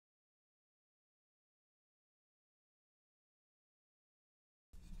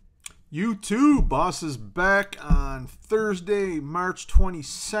YouTube, Boss is back on Thursday, March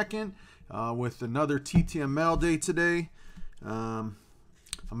 22nd with another TTM Mailday today. I'm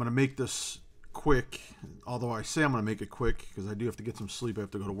going to make this quick, although I say I'm going to make it quick because I do have to get some sleep. I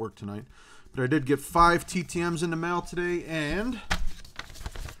have to go to work tonight. But I did get 5 TTMs in the mail today and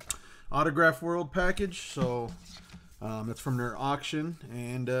Autograph World package. So that's from their auction.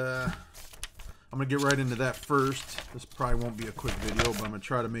 And I'm going to get right into that first. This probably won't be a quick video, but I'm going to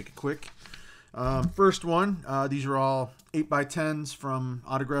try to make it quick. First one, these are all 8x10s from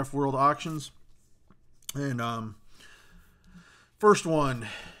Autograph World auctions. And first one,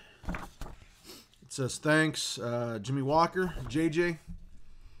 it says, thanks, Jimmy Walker, JJ.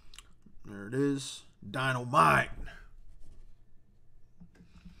 There it is, Dynamite.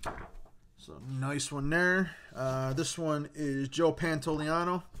 So, nice one there. This one is Joe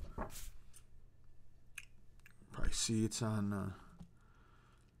Pantoliano. Probably see it's on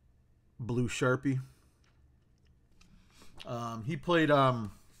blue Sharpie. He played,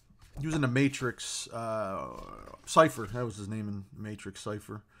 he was in the Matrix, Cypher. That was his name in Matrix,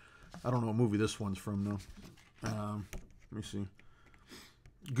 Cypher. I don't know what movie this one's from, though. Let me see.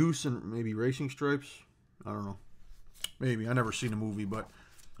 Goose and maybe Racing Stripes? I don't know. Maybe. I never seen the movie, but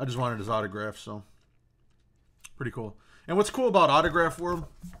I just wanted his autograph, so pretty cool. And what's cool about Autograph World,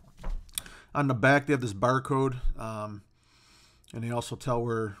 on the back they have this barcode, and they also tell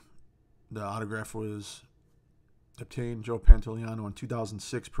where the autograph was obtained. Joe Pantoliano in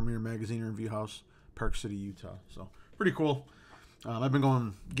 2006, Premier Magazine Review House, Park City, Utah. So pretty cool. I've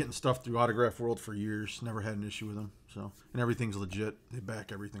been getting stuff through Autograph World for years. Never had an issue with them. So, and everything's legit. They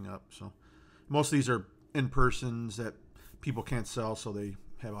back everything up. So most of these are in-persons that people can't sell, so they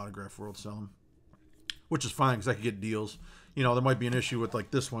have Autograph World sell them, which is fine because I could get deals. You know, there might be an issue with, like,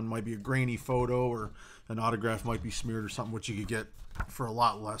 this one might be a grainy photo or an autograph might be smeared or something, which you could get for a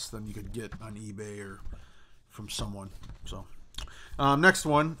lot less than you could get on eBay or from someone. So next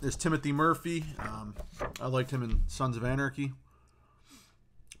one is Timothy Murphy. I liked him in Sons of Anarchy,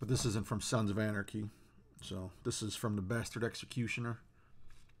 but this isn't from Sons of Anarchy. So this is from the Bastard Executioner.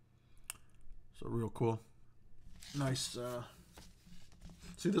 So real cool. Nice.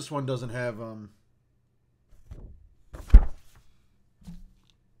 See, this one doesn't have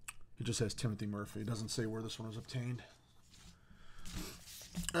it just has Timothy Murphy. It doesn't say where this one was obtained.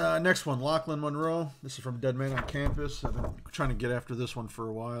 Next one, Lachlan Monroe. This is from Dead Man on Campus. I've been trying to get after this one for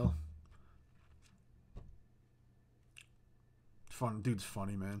a while. Fun. Dude's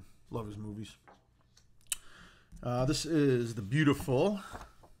funny, man. Love his movies. This is the beautiful,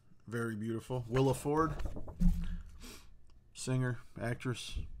 very beautiful, Willa Ford. Singer,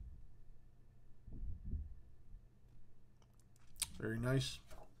 actress. Very nice.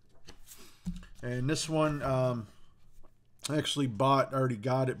 And this one, I actually already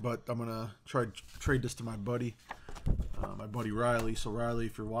got it, but I'm going to try to trade this to my buddy Riley. So Riley,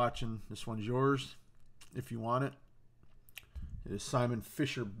 if you're watching, this one's yours if you want it. It is Simon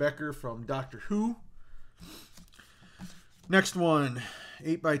Fisher Becker from Doctor Who. Next one,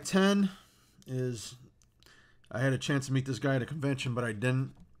 8x10 is, I had a chance to meet this guy at a convention, but I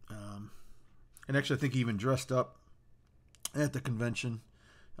didn't. And actually, I think he even dressed up at the convention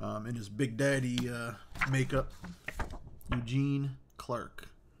in his Big Daddy makeup. Eugene Clark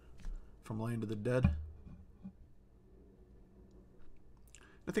from Land of the Dead.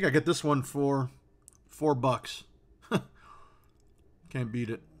 I think I get this one for $4. Can't beat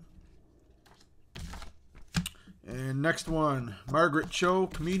it. And next one, Margaret Cho,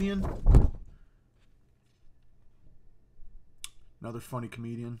 comedian. Another funny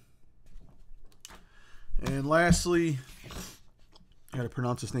comedian. And lastly, I gotta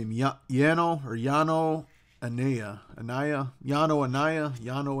pronounce his name, Yano Anaya.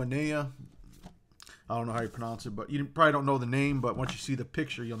 I don't know how you pronounce it, but you probably don't know the name, but once you see the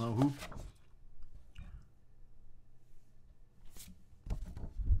picture, you'll know who.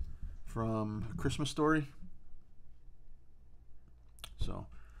 From A Christmas Story. So,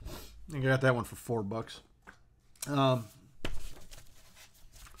 I think I got that one for $4. I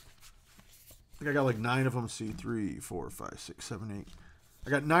think I got like 9 of them. See, 3, 4, 5, 6, 7, 8. I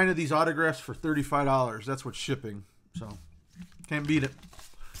got 9 of these autographs for $35. That's what's shipping. So, can't beat it.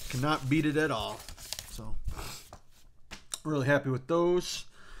 Cannot beat it at all. So, really happy with those.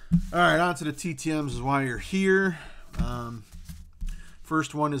 All right, on to the TTMs is why you're here.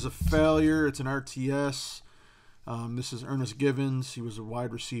 First one is a failure. It's an RTS. This is Ernest Givens. He was a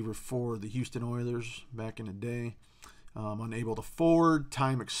wide receiver for the Houston Oilers back in the day. Unable to forward.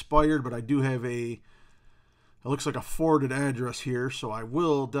 Time expired, but I do have it looks like a forwarded address here, so I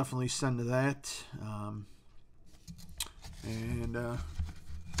will definitely send to that. And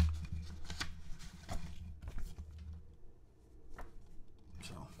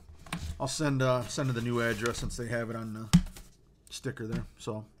I'll send to the new address since they have it on the sticker there.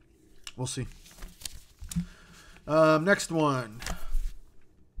 So we'll see. Next one,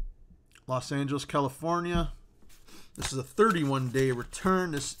 Los Angeles, California. This is a 31-day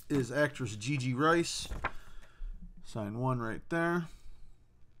return. This is actress Gigi Rice. Sign 1 right there.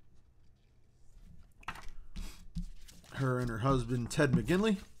 Her and her husband, Ted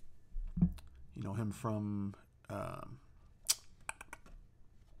McGinley. You know him from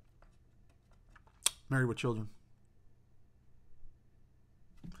Married with Children.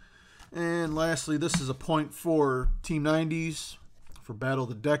 And lastly, this is a point for Team 90s for Battle of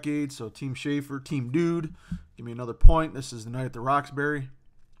the Decade. So Team Schaefer, Team Dude, give me another point. This is the night at the Roxbury.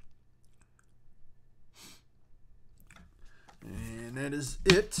 And that is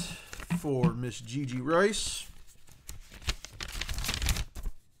it for Miss Gigi Rice.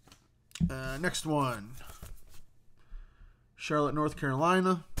 Next one, Charlotte, North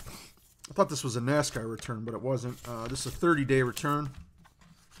Carolina. I thought this was a NASCAR return, but it wasn't. This is a 30-day return.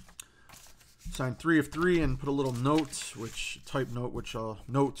 Signed 3 of 3 and put a little note, type note, which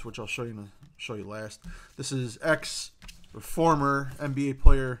I'll show you last. This is ex or former NBA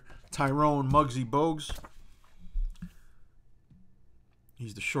player Tyrone Muggsy Bogues.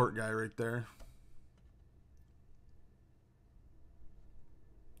 He's the short guy right there.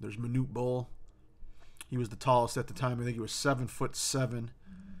 There's Manute Bol. He was the tallest at the time. I think he was 7'7",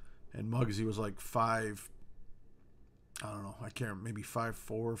 and Muggsy was like 5. I don't know. I can't. Maybe 5'4",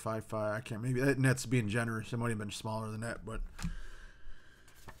 5'5". I can't. Maybe that's being generous. It might have been smaller than that, but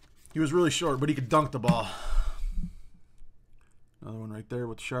he was really short. But he could dunk the ball. Another one right there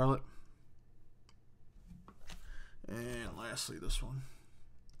with Charlotte. And lastly, this one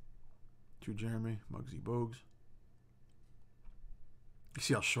to Jeremy Muggsy Bogues. You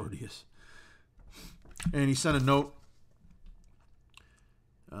see how short he is. And he sent a note.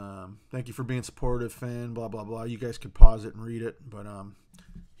 Thank you for being supportive, fan, blah, blah, blah. You guys can pause it and read it. But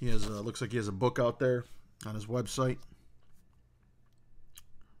he has looks like he has a book out there on his website.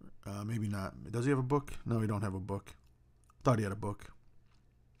 Maybe not. Does he have a book? No, he don't have a book. Thought he had a book.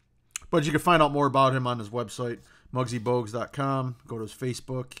 But you can find out more about him on his website, muggsybogues.com. Go to his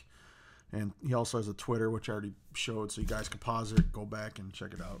Facebook. And he also has a Twitter, which I already showed, so you guys can pause it, go back, and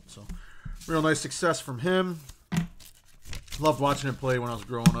check it out. So, real nice success from him. Loved watching him play when I was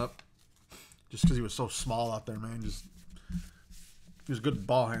growing up, just because he was so small out there, man. He was a good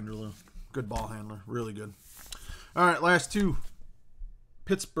ball handler. Good ball handler. Really good. All right, last two.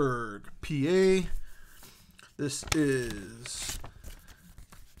 Pittsburgh, PA. This is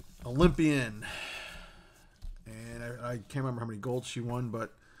Olympian. And I can't remember how many golds she won,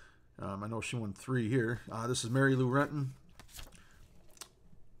 but I know she won 3 here. This is Mary Lou Retton.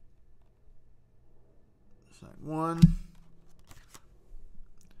 Sign 1.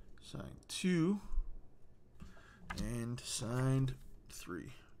 Signed 2. And signed 3.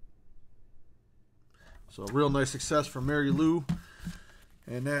 So real nice success for Mary Lou.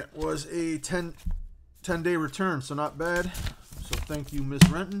 And that was a 10-day return, so not bad. So thank you, Miss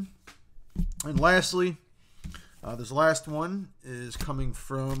Renton. And lastly, this last one is coming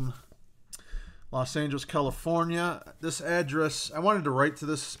from Los Angeles, California. This address, I wanted to write to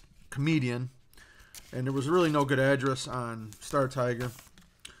this comedian, and there was really no good address on Star Tiger.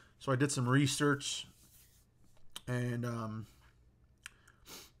 So I did some research and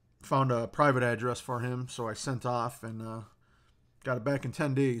found a private address for him. So I sent off and got it back in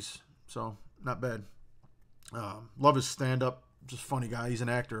 10 days. So not bad. Love his stand-up. Just funny guy. He's an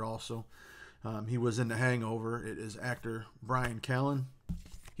actor also. He was in The Hangover. It is actor Brian Callen.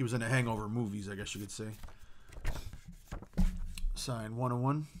 He was in the Hangover movies, I guess you could say. Signed 1 of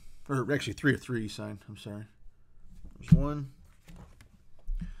 1. Or actually 3 of 3 signed. I'm sorry. There's 1.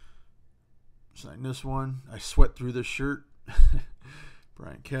 Signed this one. I sweat through this shirt.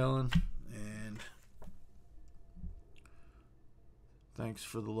 Brian Callen. And thanks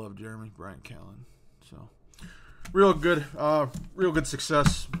for the love, Jeremy. Brian Callen. So real good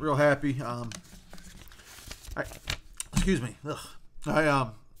success. Real happy. Excuse me. Ugh. I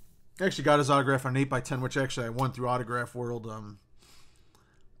actually got his autograph on 8x10, which actually I won through Autograph World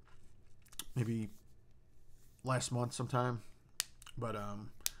maybe last month sometime. But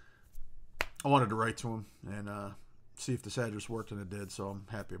I wanted to write to him and see if this address worked, and it did, so I'm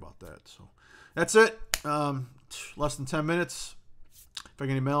happy about that. So that's it. Less than 10 minutes. If I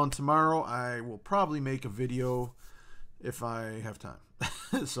get any mail in tomorrow, I will probably make a video if I have time.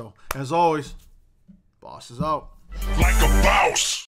 So, as always, boss is out. Like a boss.